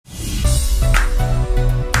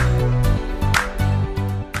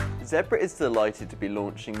Zebra is delighted to be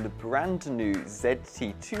launching the brand new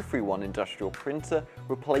ZT231 Industrial Printer,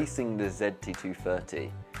 replacing the ZT230.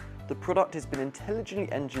 The product has been intelligently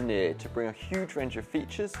engineered to bring a huge range of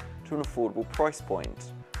features to an affordable price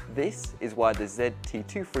point. This is why the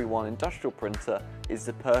ZT231 Industrial Printer is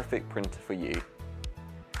the perfect printer for you.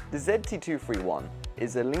 The ZT231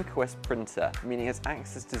 is a link-OS printer, meaning it has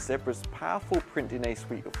access to Zebra's powerful Print DNA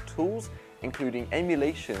suite of tools, including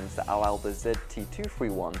emulations that allow the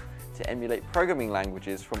ZT231 to emulate programming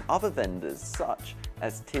languages from other vendors such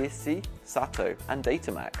as TSC, SATO and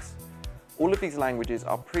Datamax. All of these languages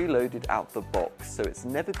are preloaded out the box, so it's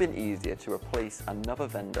never been easier to replace another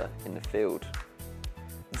vendor in the field.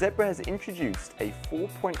 Zebra has introduced a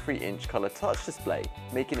 4.3-inch color touch display,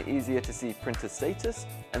 making it easier to see printer status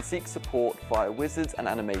and seek support via wizards and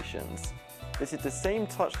animations. This is the same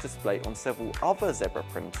touch display on several other Zebra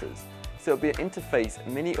printers, so it'll be an interface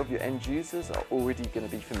many of your end users are already going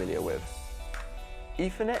to be familiar with.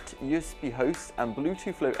 Ethernet, USB host and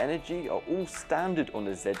Bluetooth Low Energy are all standard on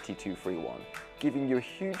the ZT231, giving you a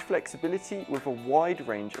huge flexibility with a wide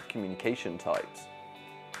range of communication types.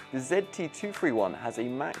 The ZT231 has a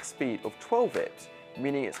max speed of 12 IPS,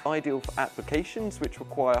 meaning it's ideal for applications which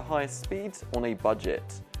require higher speeds on a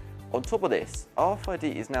budget. On top of this,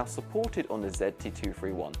 RFID is now supported on the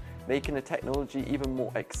ZT231, making the technology even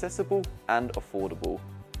more accessible and affordable.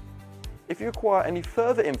 If you require any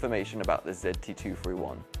further information about the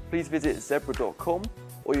ZT231, please visit zebra.com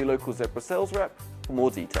or your local Zebra sales rep for more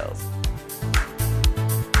details.